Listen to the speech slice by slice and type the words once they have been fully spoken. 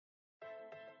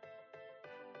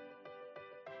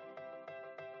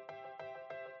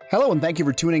Hello, and thank you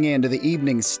for tuning in to the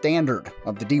Evening Standard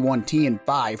of the D1T and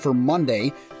 5 for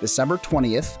Monday, December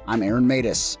 20th. I'm Aaron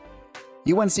Matus.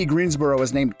 UNC Greensboro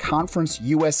has named Conference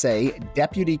USA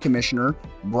Deputy Commissioner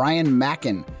Brian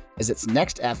Mackin as its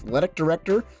next athletic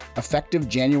director, effective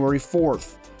January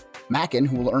 4th. Mackin,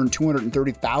 who will earn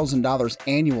 $230,000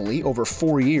 annually over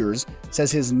 4 years,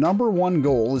 says his number one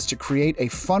goal is to create a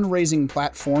fundraising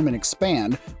platform and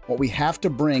expand what we have to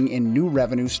bring in new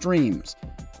revenue streams.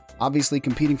 Obviously,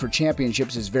 competing for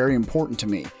championships is very important to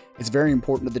me. It's very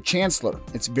important to the chancellor.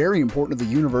 It's very important to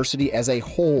the university as a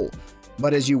whole.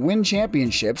 But as you win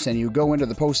championships and you go into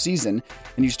the postseason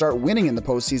and you start winning in the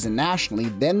postseason nationally,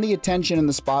 then the attention and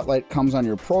the spotlight comes on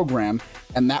your program,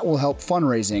 and that will help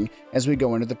fundraising as we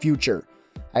go into the future.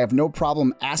 I have no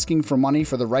problem asking for money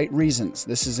for the right reasons.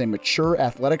 This is a mature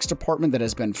athletics department that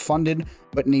has been funded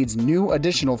but needs new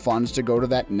additional funds to go to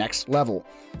that next level.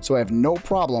 So I have no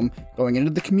problem going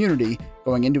into the community,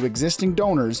 going into existing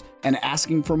donors, and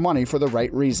asking for money for the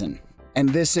right reason. And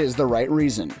this is the right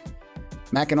reason.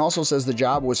 Mackin also says the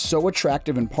job was so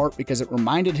attractive in part because it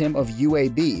reminded him of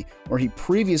UAB, where he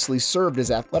previously served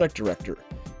as athletic director.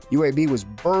 UAB was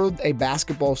birthed a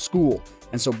basketball school,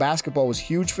 and so basketball was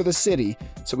huge for the city,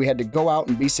 so we had to go out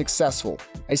and be successful.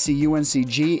 I see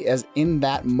UNCG as in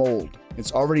that mold.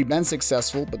 It's already been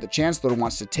successful, but the chancellor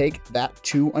wants to take that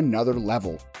to another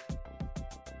level.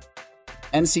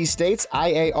 NC State's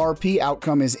IARP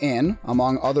outcome is in.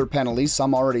 Among other penalties,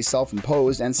 some already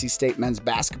self-imposed, NC State men's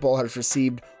basketball has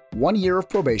received 1 year of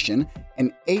probation,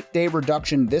 an 8-day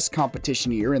reduction this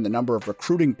competition year in the number of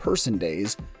recruiting person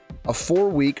days, a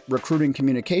 4-week recruiting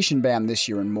communication ban this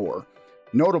year, and more.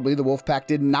 Notably, the Wolfpack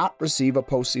did not receive a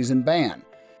postseason ban.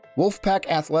 Wolfpack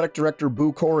Athletic Director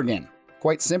Boo Corrigan.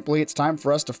 Quite simply, it's time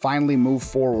for us to finally move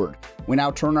forward. We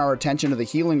now turn our attention to the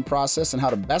healing process and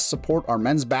how to best support our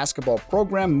men's basketball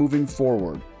program moving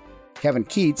forward. Kevin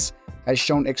Keatts has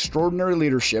shown extraordinary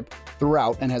leadership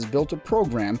throughout and has built a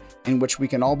program in which we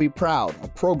can all be proud, a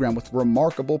program with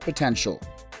remarkable potential.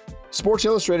 Sports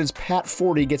Illustrated's Pat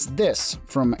Forty gets this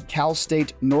from Cal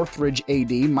State Northridge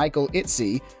AD Michael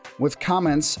Itzy with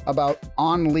comments about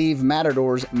on-leave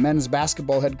Matadors men's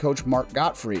basketball head coach Mark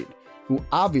Gottfried, who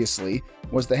obviously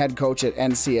was the head coach at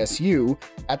NCSU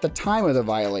at the time of the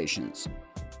violations.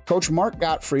 Coach Mark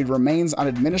Gottfried remains on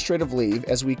administrative leave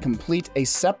as we complete a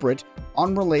separate,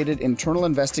 unrelated internal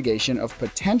investigation of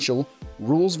potential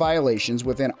rules violations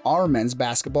within our men's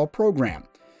basketball program.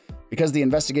 Because the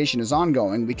investigation is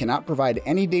ongoing, we cannot provide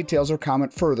any details or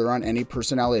comment further on any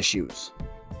personnel issues.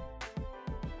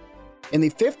 In the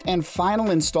fifth and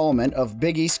final installment of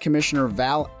Big East Commissioner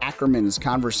Val Ackerman's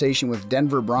conversation with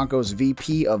Denver Broncos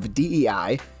VP of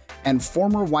DEI and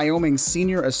former Wyoming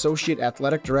Senior Associate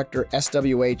Athletic Director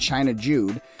SWA China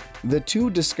Jude, the two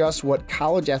discuss what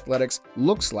college athletics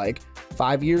looks like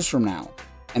 5 years from now.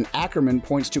 And Ackerman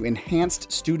points to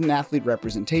enhanced student-athlete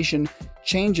representation,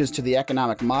 changes to the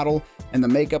economic model, and the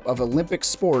makeup of Olympic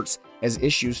sports as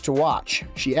issues to watch.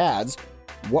 She adds,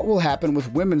 "What will happen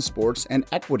with women's sports and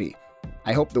equity?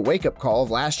 I hope the wake-up call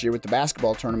of last year with the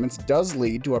basketball tournaments does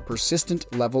lead to a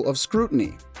persistent level of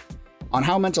scrutiny." On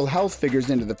how mental health figures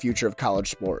into the future of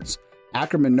college sports,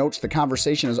 Ackerman notes the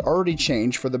conversation has already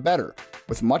changed for the better,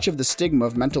 with much of the stigma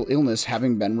of mental illness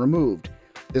having been removed.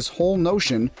 This whole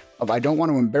notion of I don't want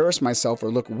to embarrass myself or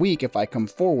look weak if I come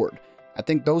forward, I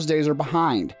think those days are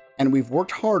behind, and we've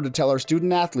worked hard to tell our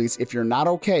student athletes if you're not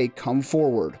okay, come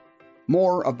forward.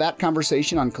 More of that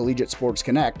conversation on Collegiate Sports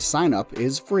Connect. Sign up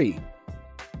is free.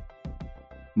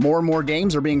 More and more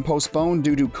games are being postponed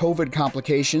due to COVID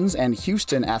complications, and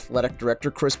Houston Athletic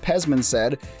Director Chris Pesman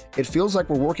said, "It feels like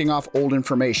we're working off old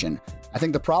information. I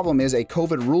think the problem is a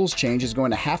COVID rules change is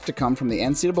going to have to come from the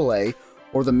NCAA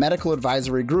or the medical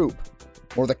advisory group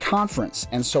or the conference,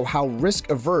 and so how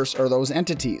risk-averse are those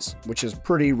entities, which is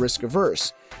pretty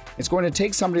risk-averse. It's going to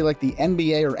take somebody like the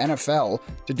NBA or NFL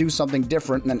to do something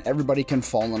different, and then everybody can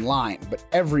fall in line, but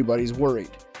everybody's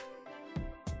worried."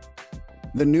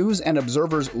 The News and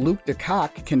Observer's Luc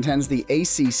DeCock contends the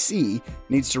ACC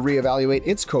needs to reevaluate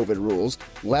its COVID rules,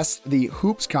 lest the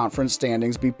Hoops Conference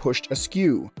standings be pushed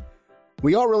askew.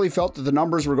 "We all really felt that the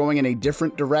numbers were going in a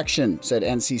different direction," said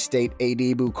NC State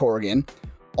AD Boo Corrigan.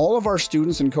 "All of our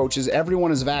students and coaches,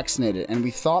 everyone is vaccinated, and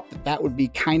we thought that that would be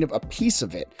kind of a piece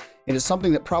of it. It is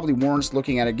something that probably warrants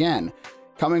looking at again.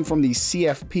 Coming from the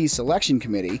CFP selection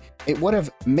committee, it would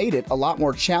have made it a lot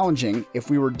more challenging if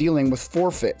we were dealing with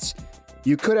forfeits.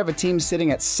 You could have a team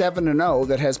sitting at 7-0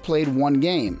 that has played one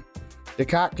game."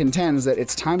 DeCock contends that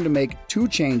it's time to make two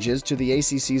changes to the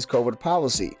ACC's COVID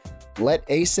policy. Let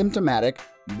asymptomatic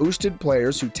Boosted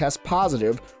players who test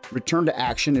positive return to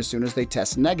action as soon as they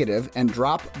test negative and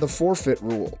drop the forfeit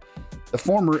rule. The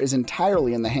former is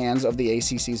entirely in the hands of the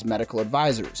ACC's medical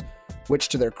advisors, which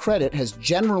to their credit has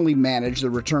generally managed the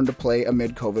return to play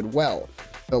amid COVID well.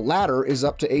 The latter is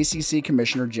up to ACC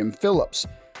Commissioner Jim Phillips,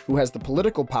 who has the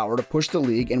political power to push the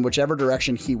league in whichever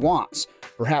direction he wants,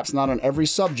 perhaps not on every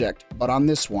subject, but on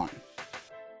this one.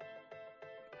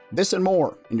 This and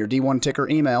more in your D1 Ticker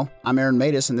email. I'm Aaron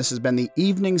Matus, and this has been the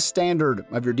Evening Standard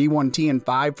of your D1 T and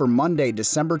 5 for Monday,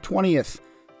 December 20th.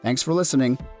 Thanks for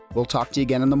listening. We'll talk to you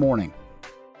again in the morning.